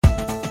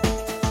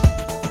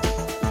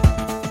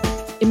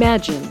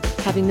Imagine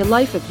having the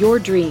life of your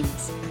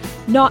dreams.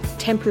 Not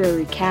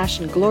temporary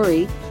cash and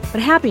glory, but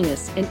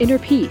happiness and inner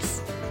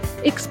peace.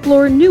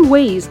 Explore new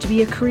ways to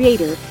be a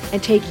creator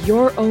and take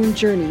your own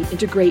journey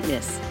into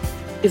greatness.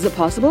 Is it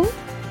possible?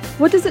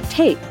 What does it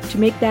take to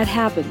make that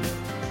happen?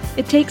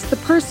 It takes the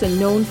person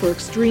known for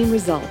extreme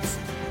results.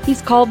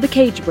 He's called the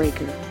cage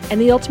breaker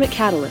and the ultimate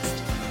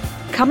catalyst.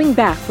 Coming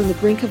back from the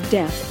brink of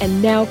death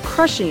and now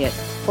crushing it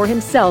for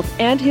himself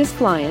and his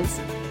clients,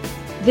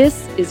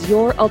 this is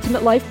Your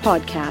Ultimate Life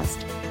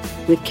Podcast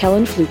with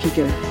Kellen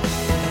Flukiger.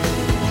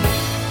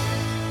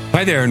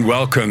 Hi there, and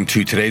welcome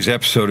to today's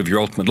episode of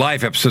Your Ultimate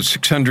Life, episode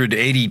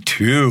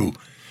 682.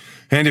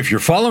 And if you're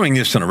following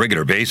this on a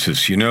regular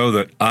basis, you know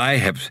that I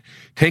have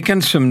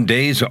taken some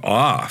days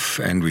off,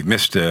 and we've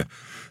missed a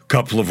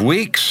couple of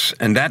weeks,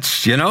 and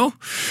that's,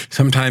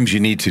 sometimes you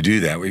need to do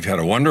that. We've had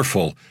a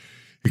wonderful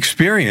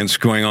experience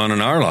going on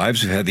in our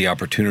lives. We've had the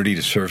opportunity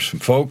to serve some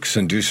folks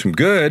and do some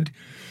good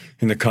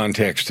in the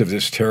context of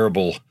this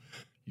terrible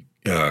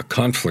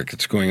conflict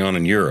that's going on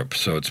in Europe.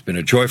 So it's been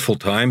a joyful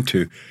time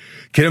to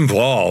get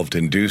involved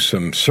and do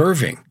some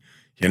serving,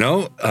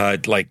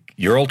 like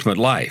your ultimate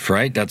life,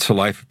 right? That's a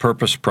life of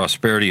purpose,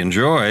 prosperity, and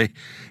joy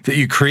that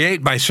you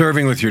create by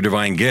serving with your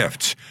divine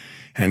gifts.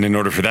 And in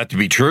order for that to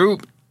be true,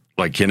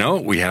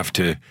 we have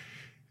to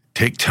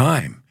take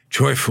time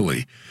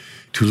joyfully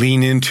to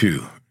lean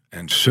into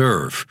and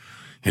serve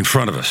in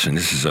front of us. And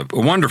this is a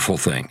wonderful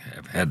thing.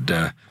 I've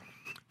had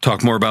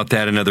talk more about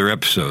that in other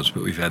episodes,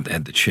 but we've had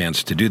the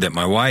chance to do that.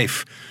 My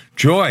wife,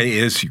 Joy,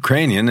 is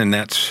Ukrainian, and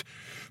that's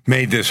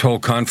made this whole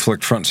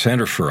conflict front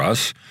center for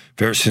us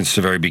since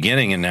the very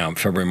beginning. And now in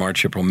February,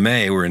 March, April,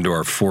 May, we're into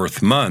our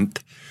fourth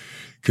month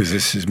because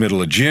this is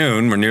middle of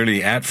June. We're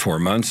nearly at 4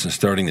 months and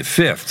starting the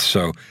fifth.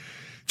 So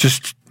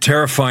just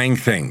terrifying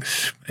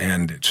things.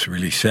 And it's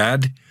really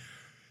sad.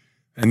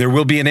 And there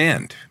will be an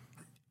end.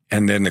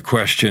 And then the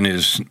question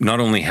is not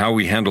only how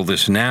we handle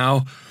this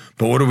now,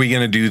 but what are we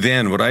going to do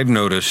then? What I've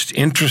noticed,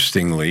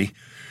 interestingly,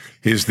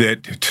 is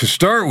that to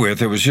start with,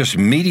 there was just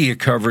media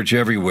coverage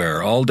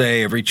everywhere, all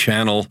day, every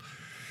channel,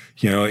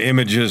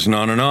 images and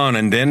on and on.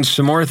 And then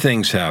some more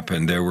things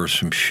happened. There were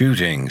some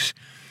shootings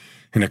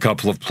in a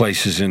couple of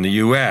places in the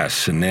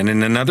U.S. and then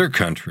in another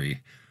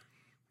country.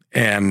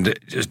 And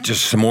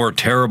just some more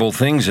terrible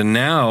things. And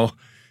now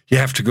you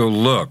have to go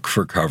look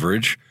for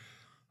coverage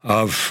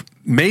of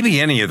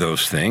maybe any of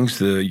those things.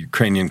 The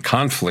Ukrainian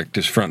conflict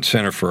is front and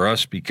center for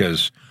us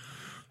because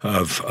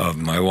of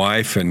my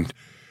wife and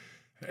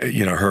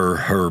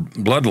her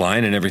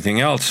bloodline and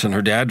everything else. And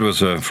her dad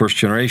was a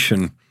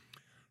first-generation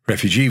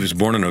refugee. He was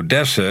born in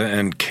Odessa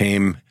and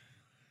came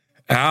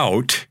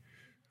out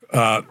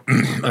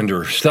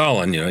under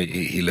Stalin.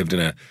 He lived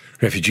in a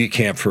refugee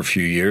camp for a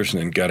few years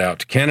and then got out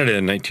to Canada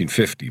in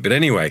 1950. But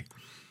anyway,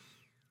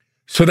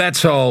 so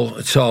it's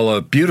all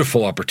a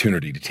beautiful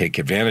opportunity to take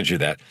advantage of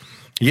that.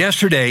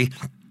 Yesterday,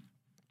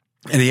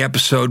 the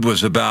episode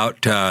was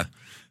about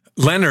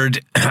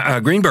Leonard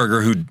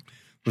Greenberger, who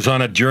was on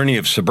a journey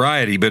of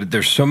sobriety, but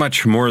there's so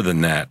much more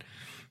than that.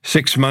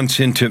 6 months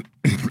into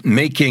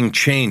making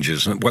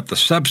changes, and what the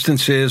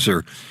substance is,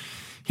 or,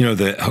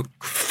 the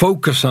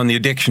focus on the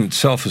addiction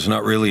itself is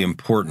not really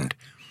important.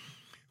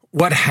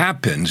 What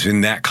happens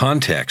in that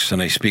context,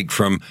 and I speak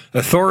from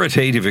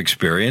authoritative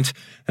experience,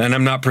 and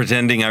I'm not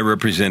pretending I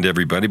represent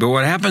everybody, but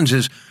what happens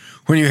is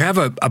when you have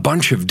a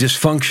bunch of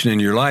dysfunction in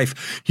your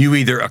life, you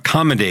either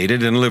accommodate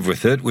it and live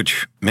with it,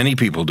 which many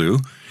people do,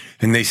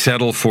 and they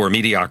settle for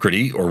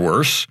mediocrity or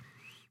worse,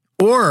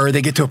 or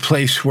they get to a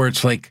place where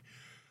it's like,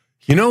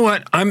 you know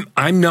what,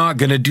 I'm not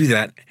going to do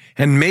that,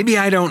 and maybe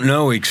I don't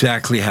know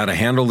exactly how to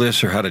handle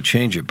this or how to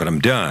change it, but I'm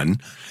done,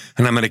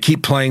 and I'm going to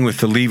keep playing with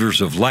the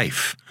levers of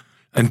life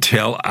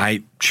until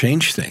I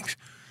change things,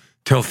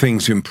 till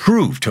things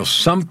improve, till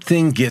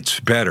something gets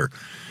better.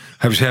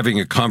 I was having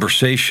a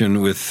conversation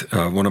with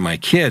one of my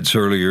kids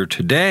earlier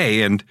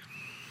today, and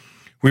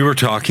we were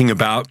talking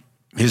about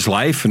his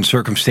life and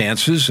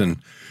circumstances and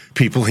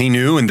people he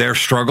knew and their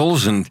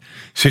struggles and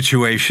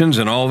situations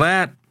and all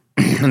that.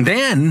 And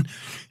then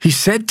he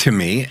said to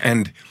me,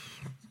 and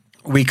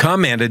we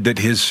commented that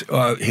his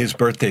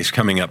birthday's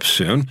coming up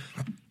soon,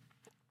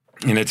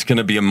 and it's going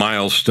to be a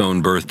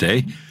milestone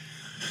birthday.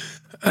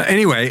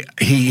 Anyway,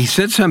 he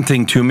said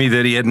something to me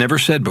that he had never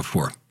said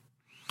before.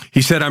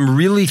 He said, I'm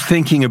really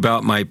thinking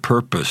about my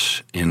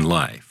purpose in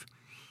life.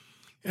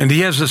 And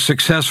he has a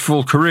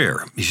successful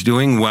career. He's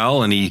doing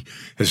well, and he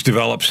has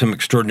developed some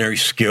extraordinary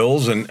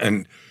skills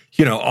and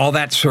all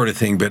that sort of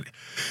thing. But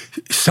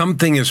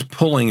something is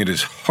pulling at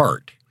his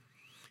heart.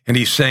 And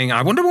he's saying,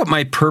 I wonder what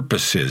my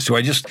purpose is. Do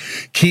I just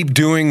keep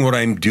doing what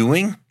I'm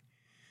doing?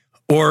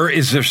 Or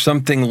is there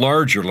something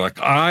larger, like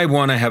I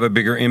want to have a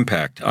bigger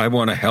impact? I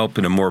want to help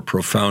in a more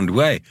profound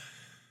way.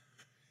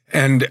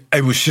 And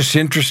it was just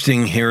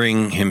interesting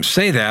hearing him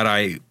say that.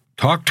 I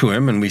talked to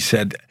him and I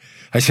said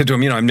to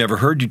him, I've never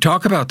heard you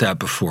talk about that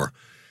before.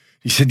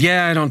 He said,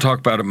 yeah, I don't talk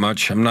about it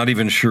much. I'm not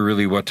even sure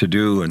really what to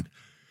do. And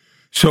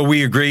so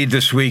we agreed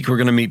this week we're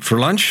going to meet for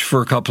lunch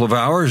for a couple of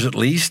hours at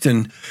least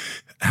and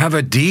have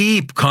a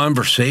deep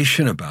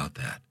conversation about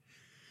that.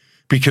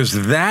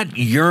 because that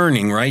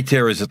yearning right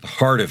there is at the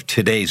heart of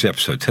today's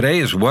episode. Today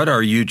is, what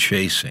are you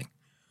chasing?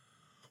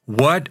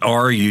 What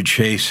are you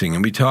chasing?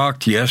 And we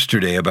talked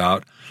yesterday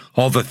about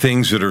all the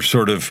things that are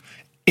sort of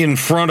in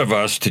front of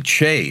us to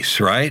chase,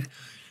 right?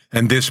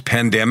 And this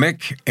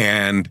pandemic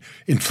and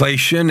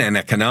inflation and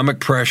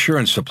economic pressure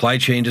and supply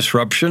chain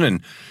disruption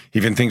and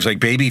even things like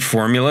baby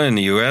formula in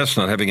the U.S.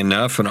 not having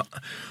enough and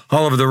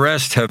all of the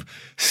rest have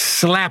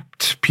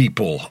slapped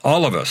people,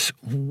 all of us.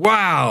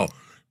 Wow.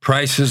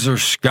 Prices are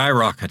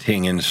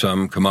skyrocketing in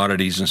some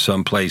commodities in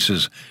some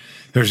places.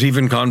 There's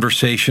even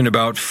conversation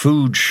about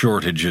food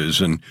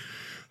shortages and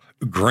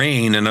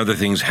grain and other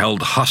things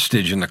held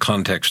hostage in the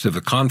context of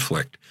the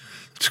conflict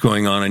that's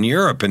going on in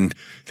Europe. And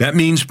that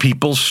means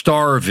people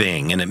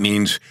starving, and it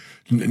means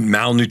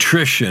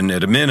malnutrition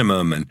at a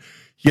minimum, and,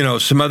 you know,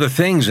 some other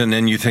things. And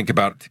then you think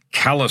about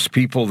callous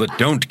people that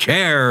don't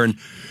care, and,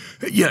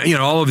 you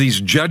know, all of these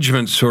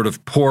judgments sort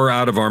of pour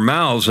out of our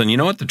mouths. And you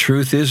know what the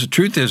truth is? The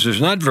truth is there's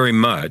not very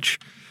much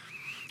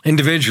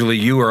individually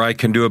you or I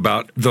can do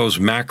about those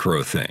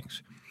macro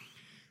things.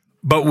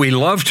 But we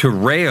love to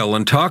rail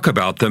and talk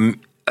about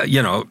them,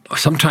 you know,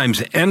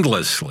 sometimes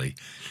endlessly.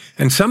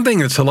 And something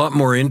that's a lot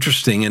more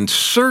interesting and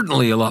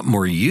certainly a lot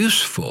more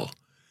useful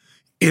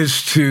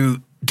is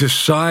to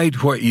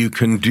decide what you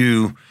can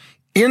do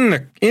in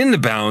the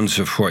bounds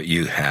of what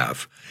you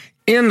have,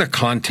 in the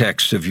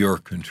context of your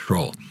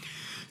control.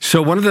 So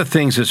one of the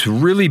things that's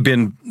really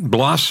been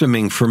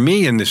blossoming for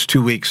me in this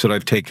 2 weeks that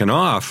I've taken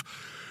off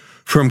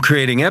from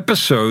creating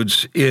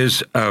episodes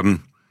is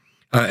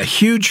a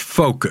huge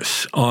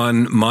focus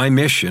on my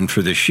mission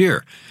for this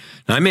year.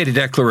 Now, I made a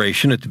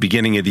declaration at the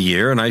beginning of the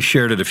year, and I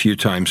shared it a few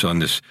times on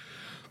this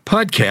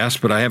podcast,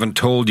 but I haven't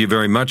told you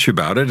very much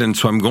about it, and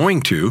so I'm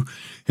going to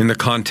in the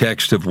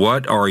context of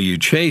what are you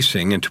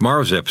chasing in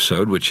tomorrow's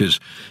episode, which is,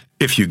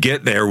 if you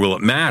get there, will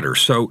it matter?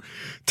 So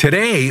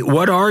today,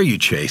 what are you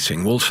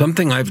chasing? Well,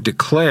 something I've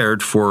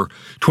declared for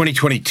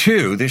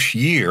 2022, this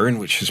year in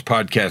which this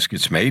podcast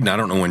gets made, and I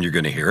don't know when you're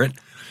going to hear it.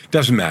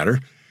 Doesn't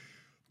matter.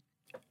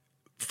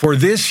 For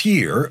this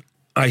year,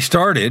 I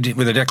started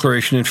with a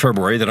declaration in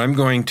February that I'm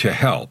going to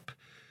help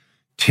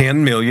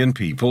 10 million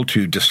people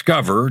to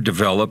discover,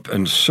 develop,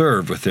 and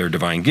serve with their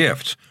divine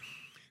gifts.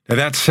 Now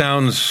that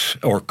sounds,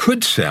 or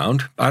could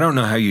sound, I don't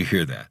know how you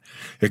hear that.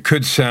 It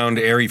could sound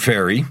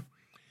airy-fairy.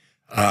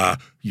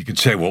 You could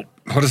say, well,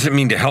 what does it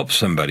mean to help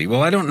somebody?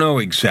 Well, I don't know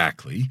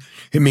exactly.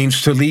 It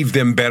means to leave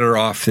them better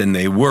off than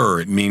they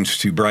were. It means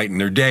to brighten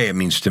their day. It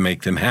means to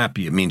make them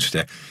happy. It means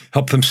to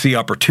help them see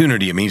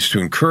opportunity. It means to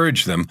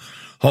encourage them.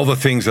 All the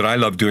things that I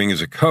love doing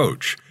as a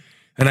coach.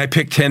 And I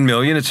picked 10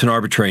 million. It's an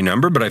arbitrary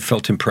number, but I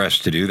felt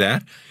impressed to do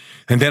that.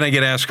 And then I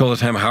get asked all the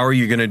time, how are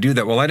you going to do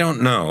that? Well, I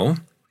don't know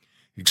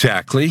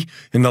exactly.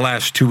 In the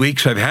last 2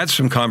 weeks, I've had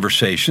some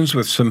conversations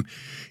with some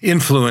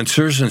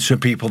influencers and some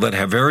people that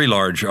have very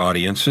large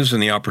audiences,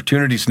 and the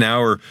opportunities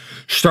now are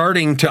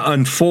starting to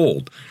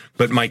unfold.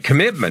 But my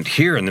commitment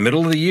here in the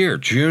middle of the year,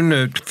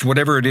 June,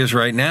 whatever it is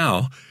right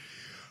now,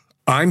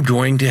 I'm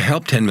going to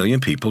help 10 million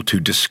people to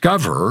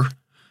discover,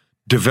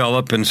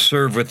 develop, and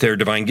serve with their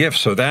divine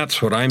gifts. So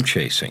that's what I'm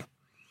chasing.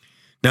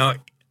 Now,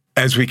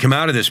 as we come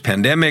out of this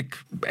pandemic,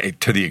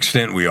 to the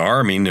extent we are,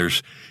 I mean,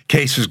 there's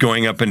cases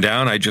going up and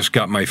down. I just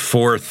got my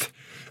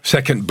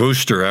second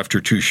booster after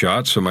 2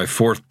 shots, so my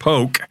 4th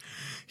poke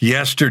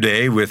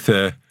yesterday with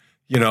a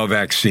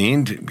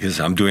vaccine, because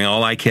I'm doing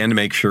all I can to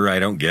make sure I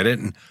don't get it.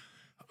 And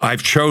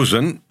I've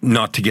chosen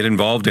not to get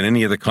involved in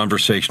any of the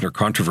conversation or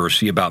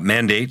controversy about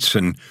mandates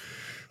and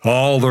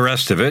all the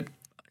rest of it.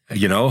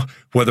 You know,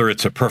 whether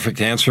it's a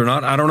perfect answer or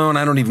not, I don't know, and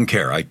I don't even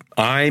care.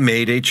 I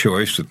made a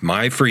choice with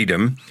my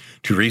freedom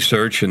to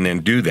research and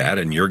then do that,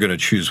 and you're going to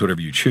choose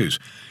whatever you choose.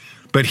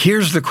 But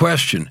here's the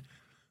question.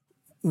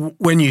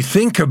 When you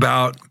think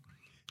about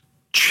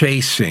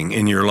chasing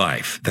in your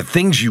life, the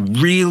things you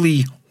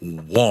really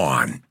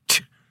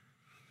want,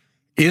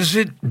 is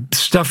it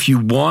stuff you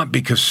want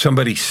because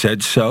somebody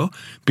said so?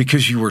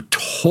 Because you were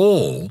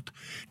told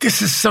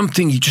this is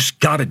something you just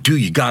got to do,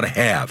 you got to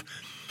have?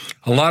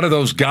 A lot of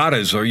those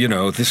gottas are, you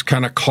know, this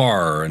kind of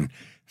car and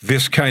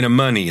this kind of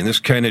money and this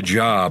kind of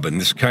job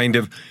and this kind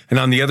of, and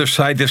on the other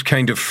side, this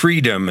kind of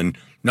freedom and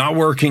not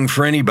working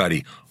for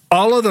anybody.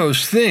 All of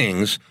those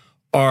things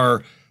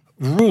are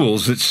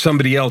rules that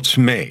somebody else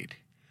made.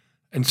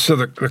 And so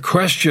the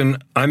question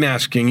I'm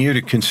asking you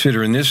to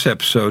consider in this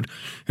episode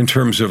in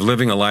terms of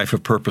living a life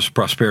of purpose,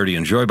 prosperity,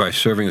 and joy by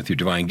serving with your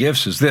divine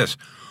gifts is this.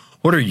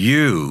 What are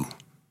you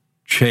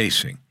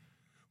chasing?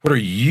 What are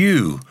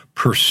you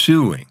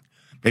pursuing?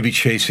 Maybe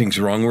chasing is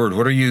the wrong word.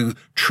 What are you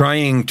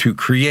trying to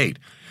create?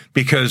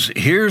 Because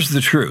here's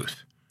the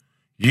truth.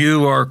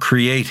 You are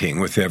creating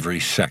with every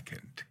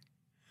second,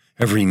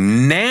 every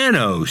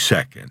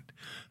nanosecond.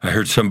 I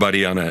heard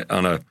somebody on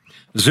a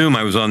Zoom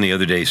I was on the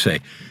other day say,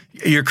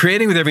 you're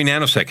creating with every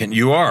nanosecond.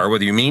 You are,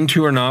 whether you mean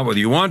to or not, whether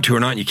you want to or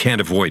not, you can't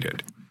avoid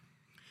it.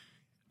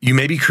 You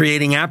may be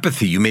creating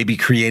apathy. You may be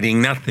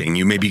creating nothing.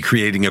 You may be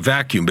creating a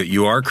vacuum, but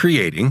you are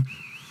creating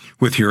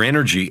with your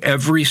energy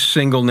every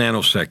single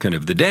nanosecond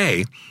of the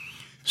day.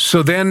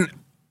 So then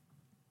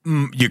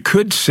you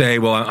could say,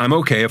 well, I'm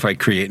okay if I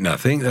create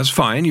nothing. That's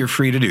fine. You're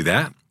free to do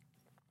that.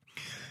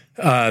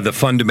 The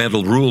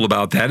fundamental rule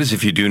about that is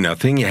if you do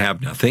nothing, you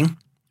have nothing,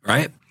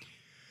 right?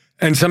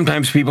 And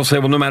sometimes people say,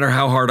 well, no matter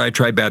how hard I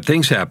try, bad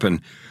things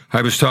happen.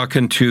 I was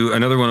talking to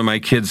another one of my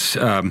kids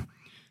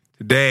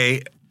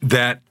today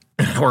that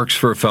works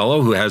for a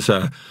fellow who has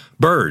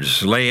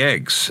birds, lay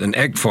eggs, an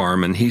egg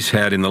farm, and he's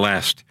had in the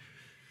last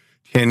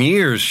 10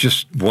 years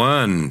just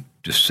one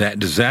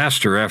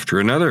disaster after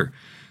another.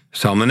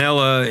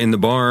 Salmonella in the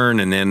barn,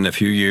 and then a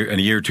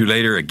year or two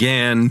later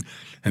again,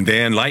 and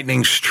then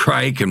lightning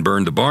strike and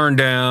burned the barn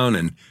down,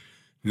 and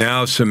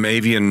now some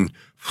avian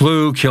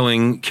flu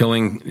killing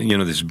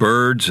these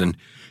birds, and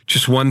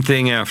just one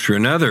thing after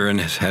another, and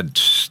has had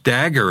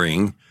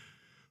staggering,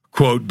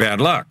 quote,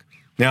 bad luck.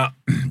 Now,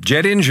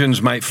 jet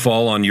engines might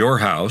fall on your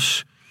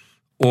house,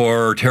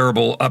 or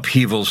terrible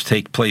upheavals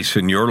take place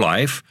in your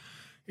life,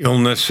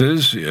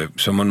 illnesses,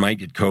 someone might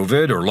get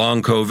COVID or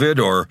long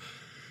COVID, or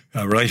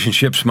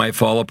relationships might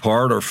fall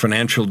apart, or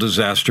financial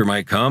disaster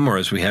might come, or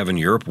as we have in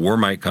Europe, war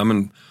might come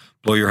and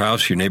blow your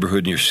house, your neighborhood,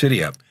 and your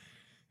city up.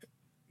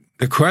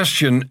 The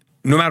question,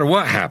 no matter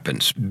what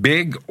happens,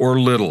 big or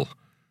little,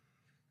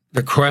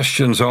 the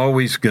question's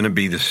always going to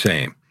be the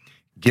same.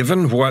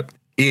 Given what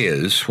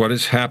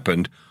has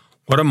happened,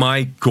 what am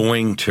I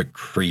going to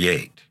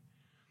create?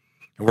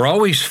 We're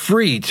always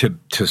free to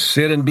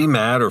sit and be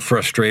mad or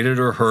frustrated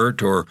or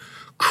hurt or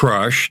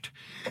crushed.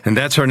 And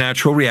that's our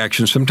natural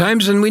reaction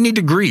sometimes, and we need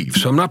to grieve.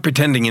 So I'm not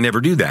pretending you never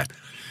do that.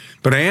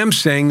 But I am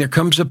saying there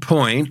comes a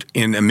point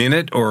in a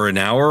minute or an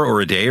hour or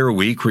a day or a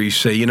week where you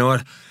say, you know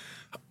what,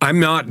 I'm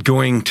not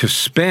going to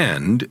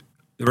spend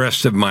the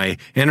rest of my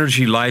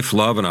energy, life,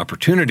 love, and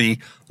opportunity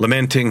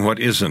lamenting what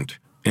isn't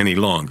any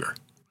longer.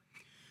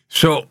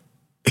 So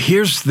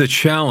here's the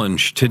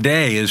challenge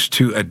today is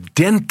to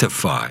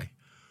identify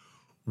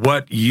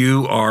what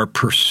you are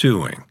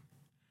pursuing.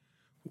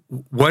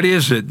 What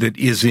is it that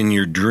is in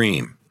your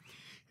dream?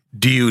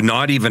 Do you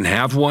not even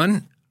have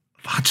one?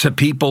 Lots of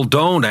people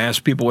don't. I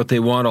ask people what they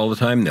want all the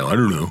time. No, I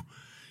don't know.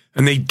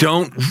 And they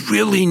don't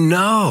really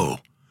know.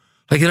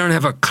 Like they don't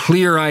have a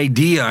clear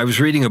idea. I was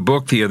reading a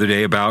book the other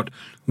day about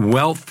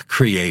wealth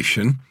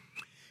creation.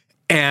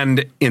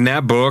 And in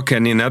that book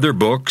and in other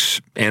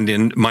books and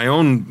in my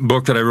own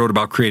book that I wrote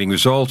about creating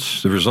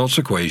results, the results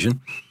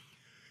equation,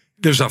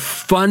 there's a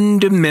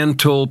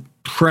fundamental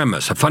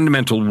premise, a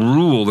fundamental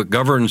rule that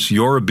governs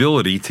your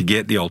ability to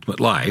get the ultimate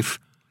life.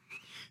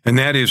 And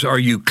that is, are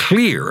you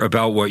clear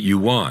about what you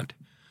want?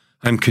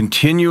 I'm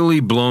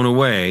continually blown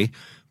away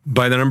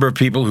by the number of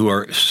people who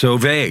are so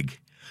vague.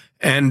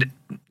 And,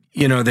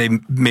 they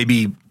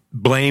maybe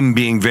blame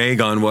being vague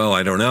on, well,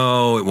 I don't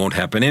know, it won't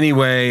happen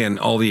anyway, and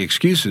all the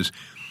excuses.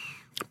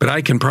 But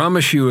I can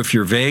promise you, if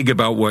you're vague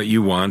about what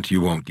you want,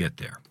 you won't get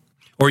there.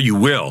 Or you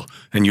will,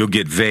 and you'll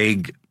get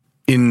vague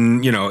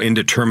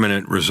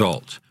indeterminate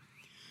results.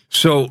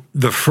 So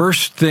the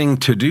first thing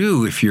to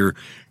do if you're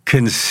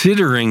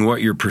considering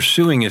what you're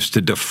pursuing is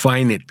to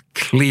define it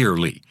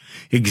clearly,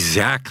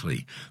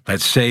 exactly.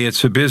 Let's say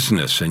it's a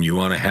business and you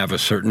want to have a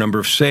certain number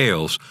of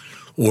sales,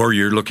 or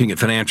you're looking at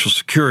financial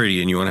security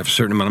and you want to have a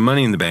certain amount of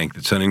money in the bank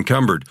that's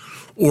unencumbered,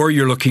 or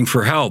you're looking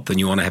for health and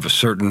you want to have a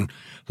certain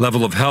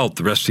level of health,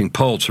 the resting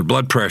pulse or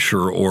blood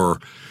pressure or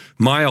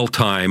mile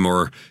time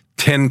or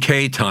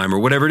 10K time or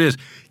whatever it is,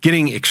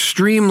 getting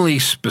extremely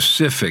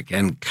specific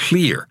and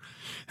clear.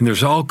 And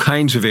there's all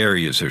kinds of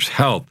areas. There's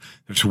health,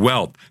 there's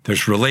wealth,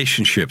 there's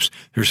relationships,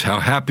 there's how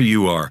happy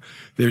you are.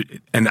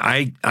 And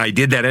I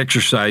did that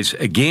exercise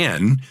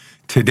again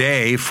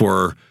today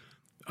for,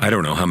 I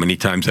don't know how many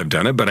times I've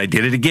done it, but I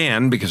did it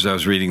again because I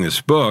was reading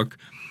this book.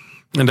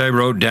 And I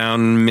wrote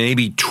down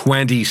maybe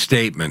 20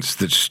 statements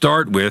that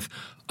start with,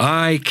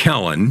 I,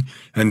 Kellen,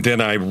 and then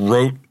I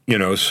wrote,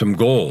 some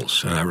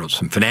goals. And I wrote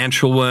some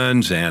financial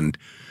ones and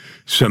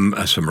some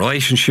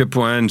relationship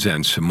ones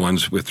and some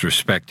ones with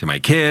respect to my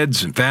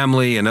kids and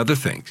family and other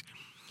things.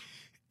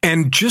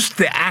 And just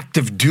the act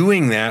of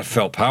doing that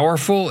felt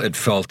powerful. It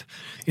felt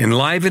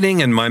enlivening,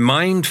 and my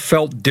mind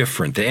felt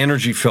different. The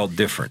energy felt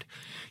different.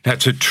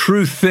 That's a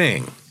true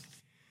thing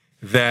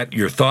that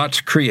your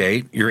thoughts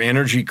create, your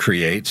energy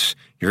creates,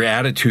 your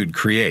attitude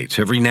creates.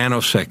 Every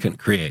nanosecond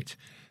creates.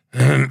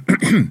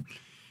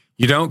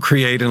 You don't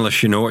create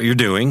unless you know what you're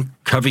doing.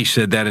 Covey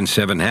said that in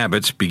 7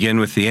 Habits, begin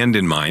with the end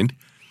in mind.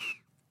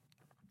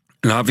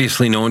 And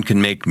obviously no one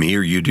can make me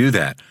or you do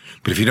that.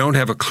 But if you don't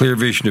have a clear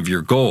vision of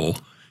your goal,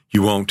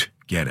 you won't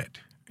get it.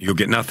 You'll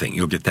get nothing.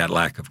 You'll get that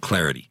lack of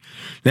clarity.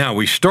 Now,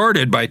 we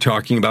started by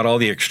talking about all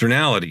the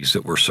externalities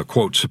that we're,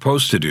 quote,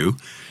 supposed to do.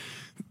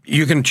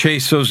 You can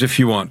chase those if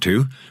you want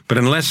to, but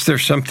unless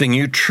there's something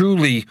you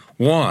truly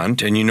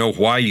want and you know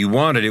why you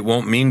want it, it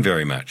won't mean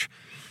very much.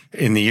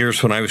 In the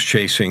years when I was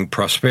chasing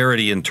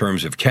prosperity in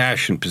terms of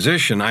cash and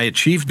position, I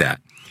achieved that,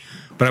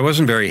 but I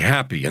wasn't very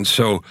happy. And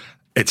so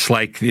it's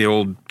like the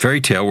old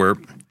fairy tale where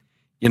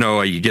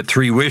you get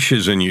 3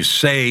 wishes and you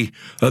say,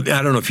 I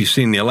don't know if you've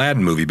seen the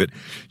Aladdin movie, but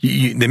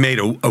they made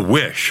a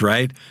wish,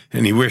 right?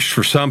 And he wished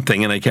for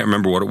something, and I can't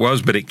remember what it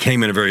was, but it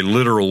came in a very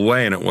literal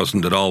way, and it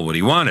wasn't at all what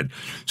he wanted.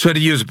 So he had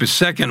to use up his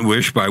second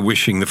wish by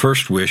wishing the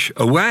first wish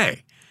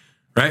away,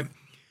 right?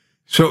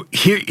 So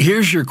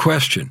here's your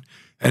question,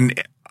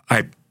 and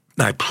I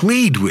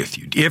plead with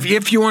you,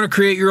 if you want to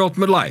create your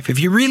ultimate life, if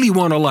you really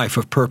want a life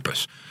of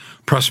purpose,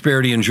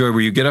 prosperity and joy,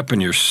 where you get up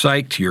and you're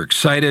psyched, you're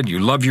excited, you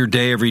love your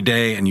day every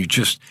day, and you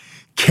just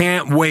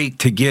can't wait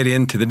to get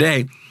into the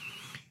day,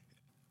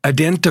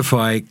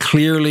 identify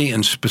clearly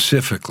and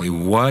specifically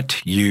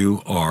what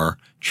you are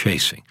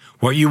chasing,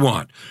 what you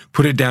want.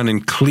 Put it down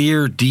in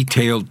clear,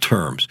 detailed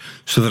terms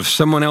so that if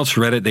someone else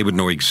read it, they would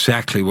know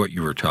exactly what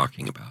you were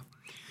talking about.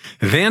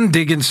 Then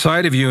dig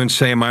inside of you and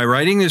say, am I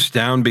writing this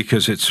down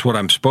because it's what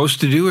I'm supposed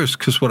to do, or is it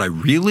because what I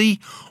really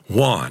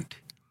want?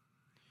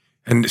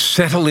 And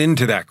settle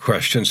into that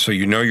question so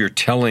you know you're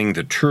telling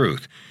the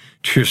truth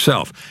to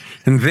yourself.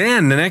 And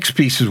then the next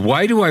piece is,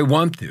 why do I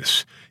want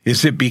this?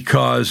 Is it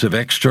because of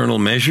external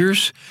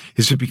measures?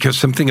 Is it because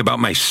something about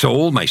my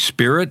soul, my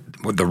spirit,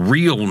 the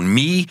real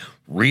me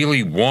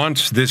really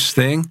wants this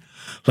thing?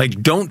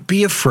 Like, don't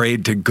be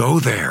afraid to go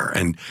there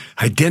and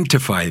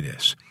identify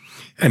this.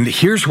 And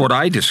here's what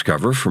I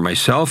discover for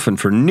myself and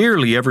for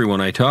nearly everyone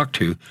I talk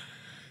to.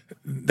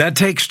 That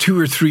takes 2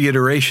 or 3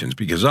 iterations,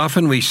 because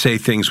often we say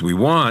things we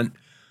want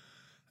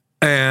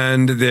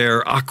and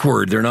they're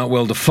awkward, they're not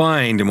well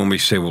defined. And when we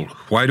say, well,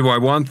 why do I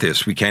want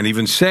this? We can't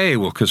even say,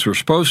 well, because we're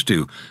supposed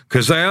to,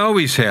 because I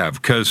always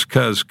have, because.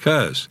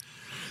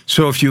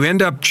 So if you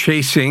end up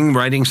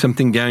writing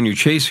something down you're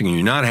chasing and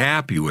you're not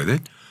happy with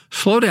it,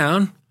 slow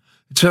down.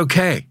 It's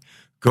okay.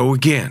 Go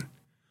again.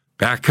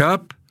 Back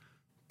up,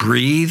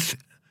 breathe.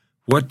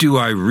 What do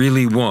I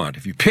really want?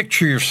 If you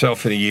picture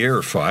yourself in a year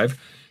or 5,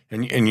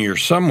 and you're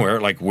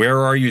somewhere, like, where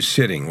are you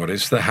sitting? What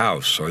is the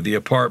house or the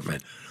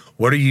apartment?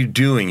 What are you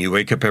doing? You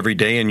wake up every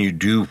day and you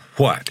do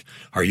what?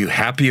 Are you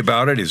happy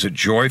about it? Is it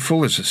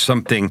joyful? Is it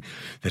something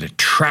that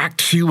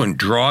attracts you and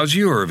draws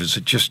you? Or is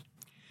it just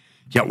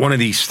one of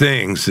these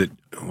things that,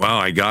 wow,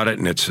 I got it,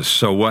 and it's a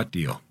so what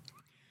deal?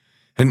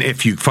 And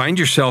if you find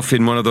yourself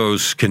in one of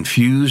those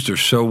confused or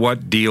so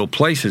what deal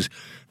places,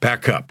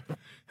 back up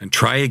and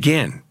try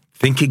again.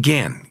 Think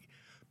again.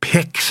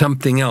 Pick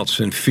something else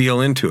and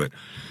feel into it.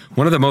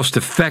 One of the most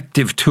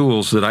effective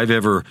tools that I've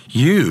ever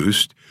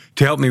used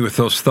to help me with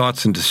those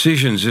thoughts and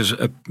decisions is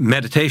a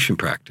meditation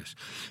practice,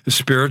 a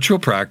spiritual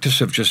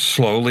practice of just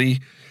slowing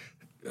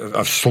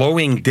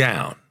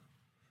down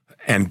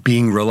and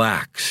being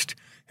relaxed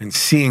and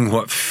seeing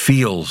what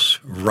feels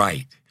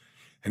right.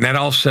 And that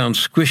all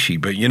sounds squishy,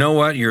 but you know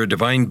what? You're a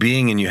divine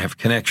being and you have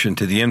connection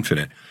to the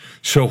infinite.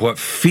 So what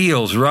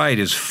feels right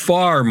is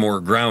far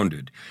more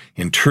grounded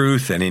in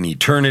truth and in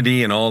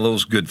eternity and all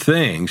those good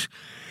things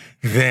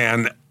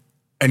than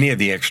any of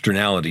the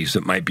externalities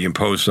that might be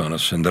imposed on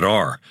us and that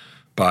are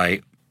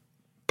by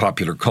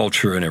popular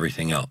culture and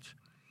everything else.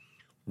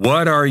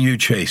 What are you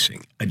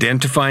chasing?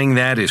 Identifying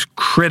that is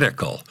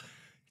critical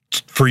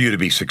for you to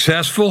be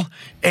successful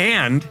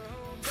and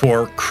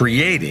for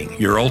creating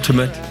your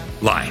ultimate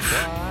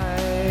life.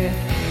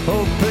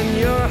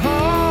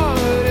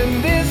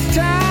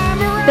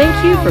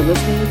 Thank you for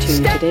listening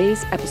to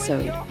today's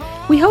episode.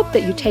 We hope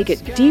that you take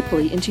it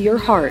deeply into your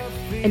heart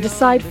and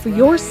decide for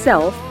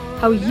yourself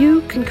how you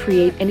can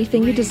create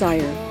anything you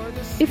desire.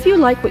 If you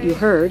like what you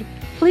heard,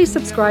 please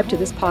subscribe to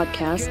this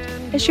podcast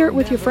and share it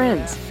with your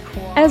friends.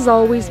 As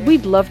always,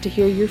 we'd love to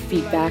hear your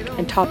feedback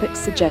and topic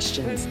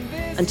suggestions.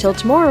 Until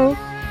tomorrow,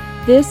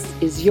 this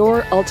is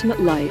Your Ultimate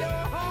Life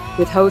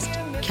with host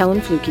Kellen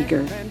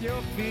Flukiger. Stand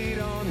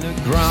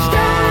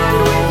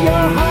with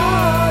your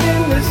heart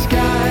in the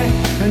sky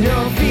and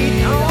your feet